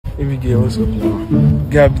Every day also.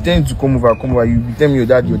 Guy, be telling to come over. You be telling me your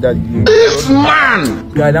dad. This man!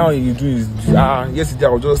 Guy, now what you do is, yesterday I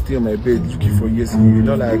was just staying on my bed looking for yesterday. You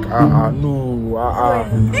know, like, not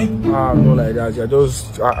like that. I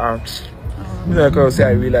just, you know, like I say,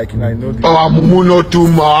 I really like it. I know this. Oh, I'm not too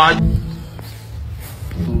much.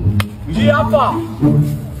 Yeah,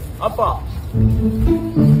 Apa.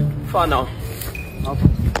 Far now.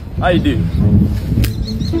 How you doing?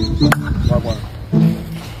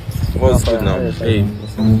 What's good now? Hey,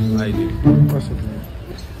 how you doing?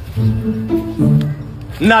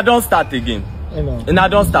 Nah, don't start again. Nah,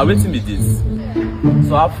 don't start. Waiting with this.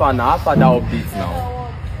 So how far now? How far that update now?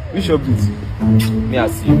 Which update? Me I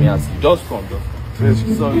see. Just come.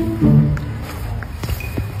 Sorry.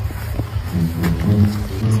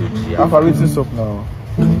 How far waiting up now?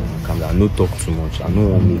 Calm down, no talk too much. I don't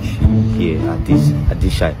want me here at this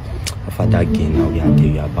side. After that game now, we are tell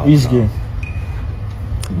you about. Which game?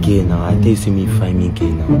 Gay now, I tell you, see me find me gay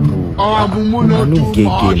now, bro. Oh, I'm not gay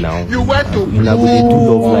now. You went to do love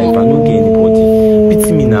life. I don't get anybody.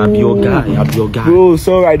 Pity me now, I be your guy. Bro,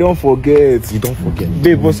 sorry, I don't forget. You don't forget.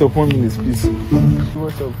 Babe, what's up? 1 minute, please.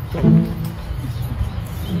 What's up?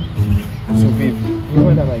 So, babe, you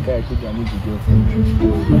know that my guy told you I need a girlfriend?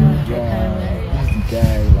 Yeah, he's the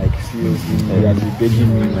guy, like, seriously, he has been begging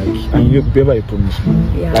me, like, and you remember you promised me.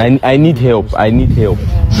 Yeah. I need help. 70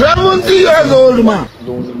 years old man.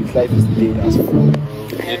 His life is dead as fuck.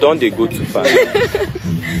 You don't go too far.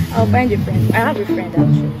 I'll find a friend. I have a friend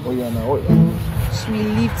actually. Oh, yeah, now, So we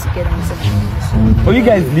live together in section. Oh, you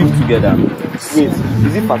guys live together? Wait,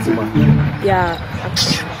 is it Fatima? Yeah,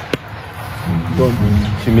 actually. Don't.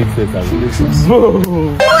 She makes sense as Listen. for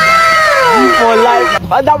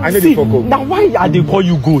life. I know the fuck up. Now why are they call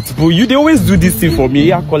you goat, bro? You they always do this thing for me.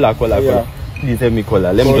 Yeah, call her. Yeah. Please help me call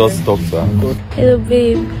her. Let me just talk to her. Hello,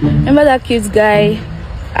 babe. Remember that cute guy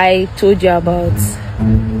I told you about?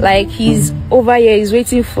 Like, he's over here. He's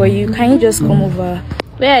waiting for you. Can you just come over?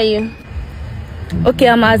 Where are you? Okay,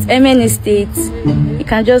 I'm at MN Estate. You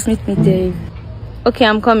can just meet me there. Okay,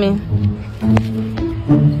 I'm coming.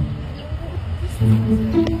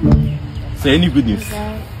 So any good news?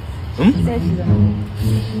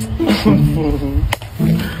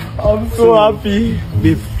 I'm so happy.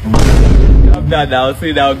 Babe. I'm dad, I'll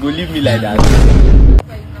say that. Go leave me like that.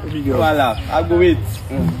 Voila, I'll go wait.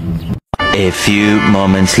 A few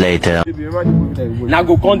moments later. Now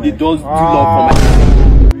go count the doors, do love for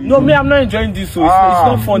my. No, me, I'm not enjoying this, so it's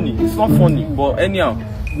not funny. It's not funny, but anyhow.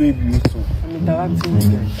 Baby, so I'm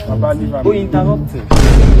interacting. Go interrupting.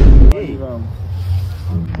 Hey.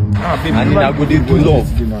 Baby, and then I go do love.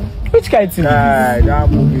 Which kind of thing? That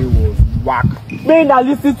movie was whack. Man, now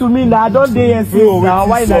listen to me now. I don't dare and say now.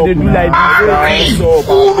 Why not they do like this?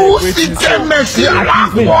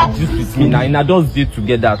 Just with me now. I just did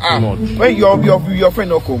together too much. When your friend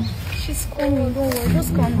not come? She's coming. Don't worry.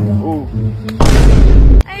 Just calm down. Oh.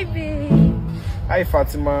 Hi, babe. Hi,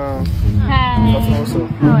 Fatima. Hi. Fatima, what's up?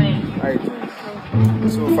 How are you? Hi.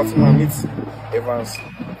 So Fatima meets Evans.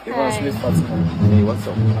 Evans meets Fatima. Hey, what's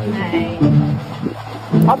up? Hi.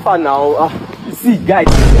 How far now? See, guys.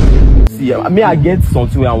 See, I get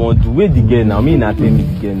something where I want to do. Where the girl now? Me not tell me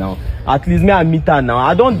the girl now. At least me I meet her now.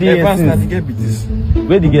 I don't dare. Evans not the girl be this.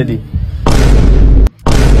 Where the girl dey?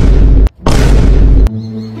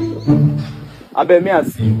 I bet me I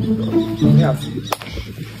see you. Me I see.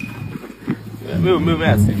 Me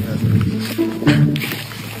I see.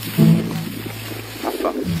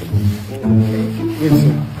 Wait,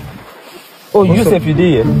 Oh, you said you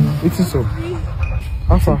dey here? what is up?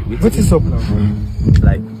 Alpha, what is up now?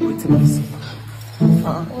 Like, what's this?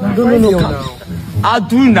 No. I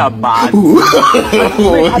do not bad.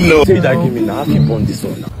 Oh, no. Say that give me now. I keep on this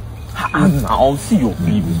one now. I'll see your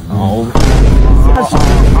baby.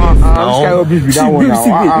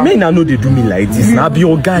 Men I know they do me like this. Now be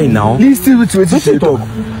your guy now. Listen with what you talk.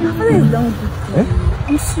 I'm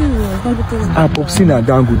serious. Popsi na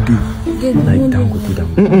dangote. Like dangote.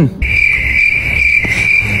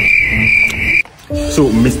 So,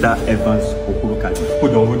 Mr. Evans Okurokadi.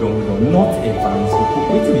 Hold on. Not Evans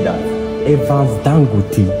Okurokadi. Wait till that. Evans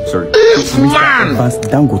Dangote. Sorry. This man! Evans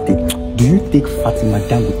Dangote. Do you take Fatima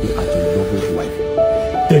Dangote as your lover's wife?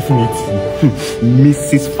 Definitely.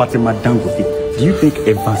 Mrs. Fatima Dangote. Do you take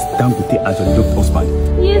Evans Dangote as your loved husband?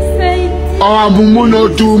 Yes, I do. I'm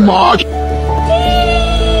not too much.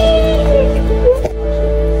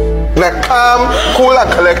 Like calm, cool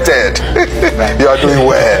and collected. You are doing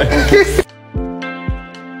well.